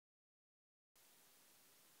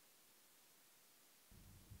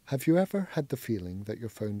Have you ever had the feeling that your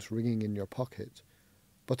phone's ringing in your pocket,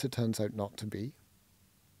 but it turns out not to be?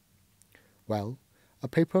 Well, a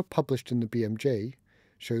paper published in the BMJ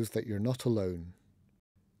shows that you're not alone.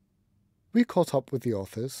 We caught up with the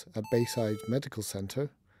authors at Bayside Medical Center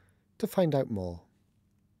to find out more.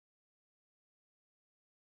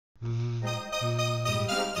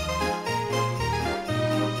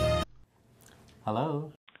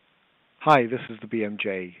 Hello. Hi, this is the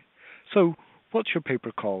BMJ. So, what's your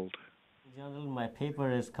paper called? In general, my paper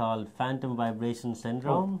is called Phantom Vibration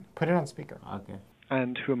Syndrome. Put it on speaker. Okay.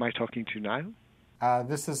 And who am I talking to now?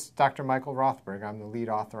 This is Dr. Michael Rothberg. I'm the lead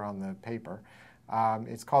author on the paper.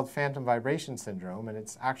 It's called Phantom Vibration Syndrome, and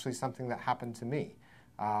it's actually something that happened to me.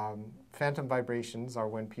 Phantom vibrations are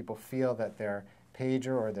when people feel that their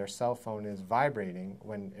pager or their cell phone is vibrating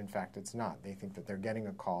when, in fact, it's not. They think that they're getting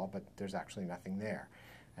a call, but there's actually nothing there.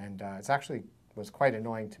 And it's actually was quite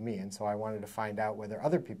annoying to me, and so I wanted to find out whether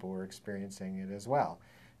other people were experiencing it as well.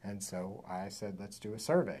 And so I said, let's do a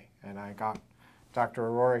survey. And I got Dr.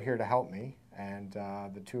 Arora here to help me, and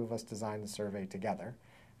the two of us designed the survey together.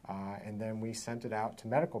 And then we sent it out to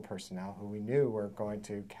medical personnel who we knew were going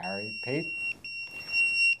to carry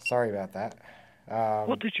Sorry about that.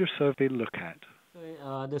 What did your survey look at?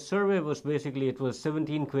 The survey was basically, it was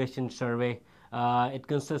 17-question survey. It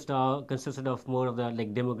consisted of more of the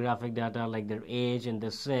demographic data, like their age and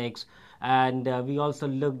their sex, and we also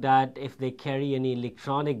looked at if they carry any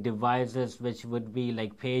electronic devices, which would be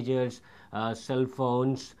like pagers, cell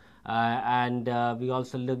phones, and we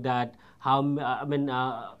also looked at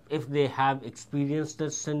how if they have experienced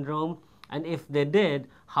this syndrome, and if they did,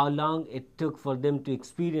 how long it took for them to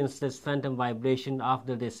experience this phantom vibration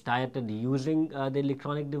after they started using the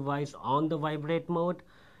electronic device on the vibrate mode.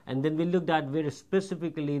 And then we looked at where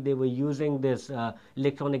specifically they were using this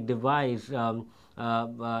electronic device,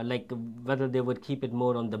 like whether they would keep it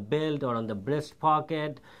more on the belt or on the breast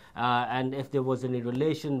pocket, and if there was any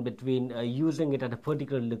relation between using it at a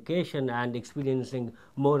particular location and experiencing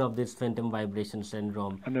more of this phantom vibration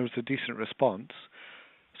syndrome. And there was a decent response.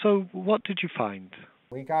 So what did you find?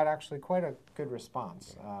 We got actually quite a good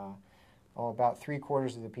response. About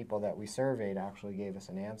 3/4 of the people that we surveyed actually gave us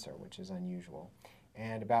an answer, which is unusual.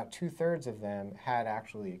 And about 2/3 of them had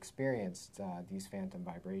actually experienced these phantom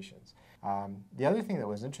vibrations. The other thing that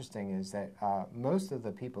was interesting is that most of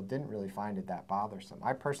the people didn't really find it that bothersome.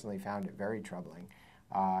 I personally found it very troubling.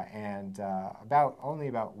 And only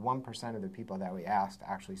about 1% of the people that we asked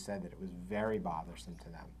actually said that it was very bothersome to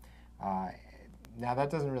them. Now, that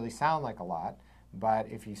doesn't really sound like a lot, but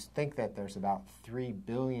if you think that there's about 3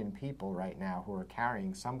 billion people right now who are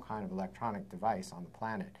carrying some kind of electronic device on the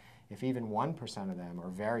planet, if even 1% of them are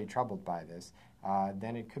very troubled by this,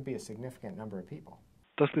 then it could be a significant number of people.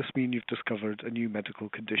 Does this mean you've discovered a new medical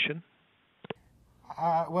condition?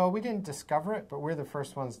 Well, we didn't discover it, but we're the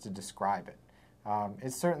first ones to describe it.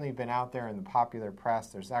 It's certainly been out there in the popular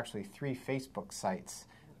press. There's actually 3 Facebook sites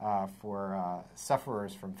for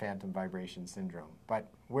sufferers from phantom vibration syndrome. But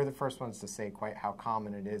we're the first ones to say quite how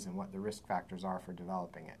common it is and what the risk factors are for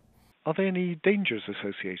developing it. Are there any dangers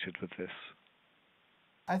associated with this?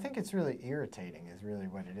 I think it's really irritating is really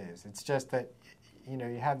what it is. It's just that, you know,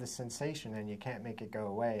 you have the sensation and you can't make it go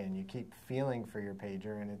away, and you keep feeling for your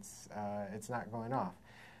pager and it's not going off.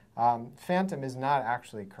 Phantom is not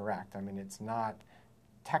actually correct. I mean, it's not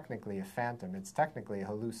technically a phantom. It's technically a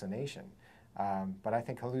hallucination. But I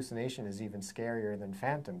think hallucination is even scarier than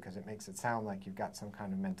phantom because it makes it sound like you've got some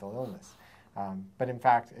kind of mental illness. But in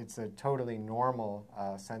fact, it's a totally normal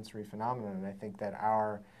sensory phenomenon, and I think that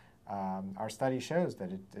our study shows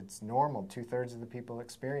that it's normal. 2/3 of the people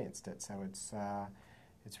experienced it, so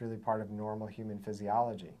it's really part of normal human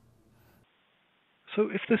physiology. So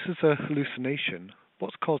if this is a hallucination,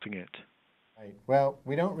 what's causing it? Right. Well,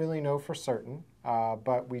 we don't really know for certain,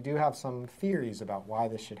 but we do have some theories about why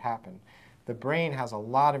this should happen. The brain has a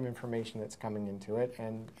lot of information that's coming into it,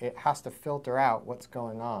 and it has to filter out what's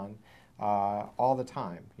going on all the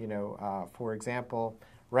time. You know, for example,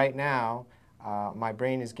 right now, my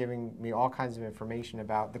brain is giving me all kinds of information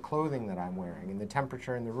about the clothing that I'm wearing and the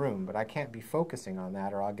temperature in the room, but I can't be focusing on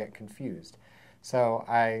that or I'll get confused. So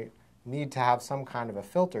I need to have some kind of a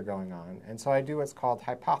filter going on, and so I do what's called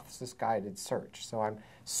hypothesis-guided search. So I'm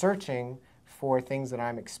searching for things that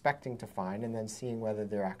I'm expecting to find and then seeing whether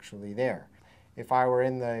they're actually there. If I were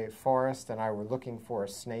in the forest and I were looking for a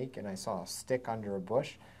snake and I saw a stick under a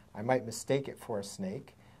bush, I might mistake it for a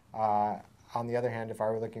snake. On the other hand, if I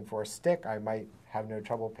were looking for a stick, I might have no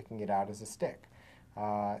trouble picking it out as a stick.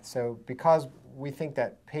 So because we think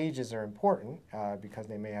that pages are important, because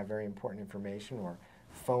they may have very important information, or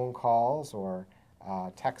phone calls, or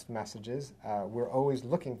text messages. We're always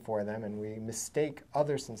looking for them, and we mistake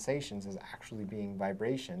other sensations as actually being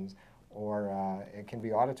vibrations, or it can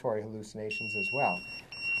be auditory hallucinations as well.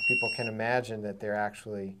 People can imagine that they're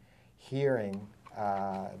actually hearing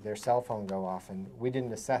their cell phone go off, and we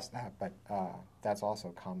didn't assess that, but that's also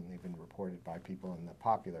commonly been reported by people in the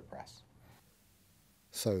popular press.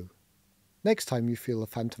 So, next time you feel a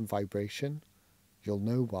phantom vibration, you'll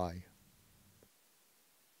know why.